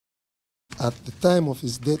At the time of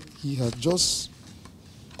his death, he had just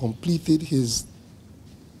completed his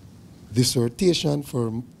dissertation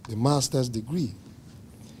for the master's degree.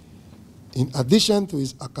 In addition to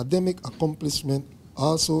his academic accomplishment,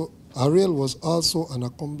 Ariel was also an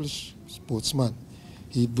accomplished sportsman.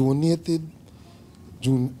 He dominated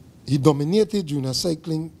junior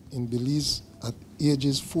cycling in Belize at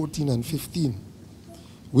ages 14 and 15,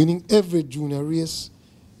 winning every junior race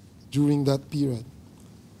during that period.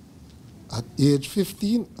 At age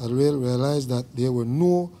 15, Ariel realized that there were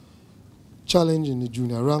no challenge in the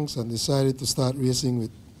junior ranks and decided to start racing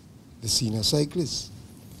with the senior cyclists.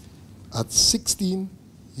 At 16,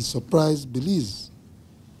 he surprised Belize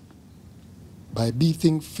by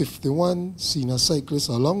beating 51 senior cyclists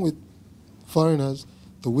along with foreigners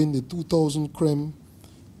to win the 2000 Creme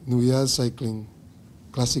New Year's Cycling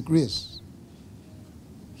Classic race.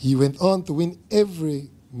 He went on to win every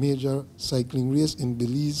major cycling race in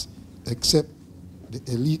Belize except the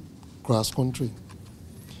elite cross country.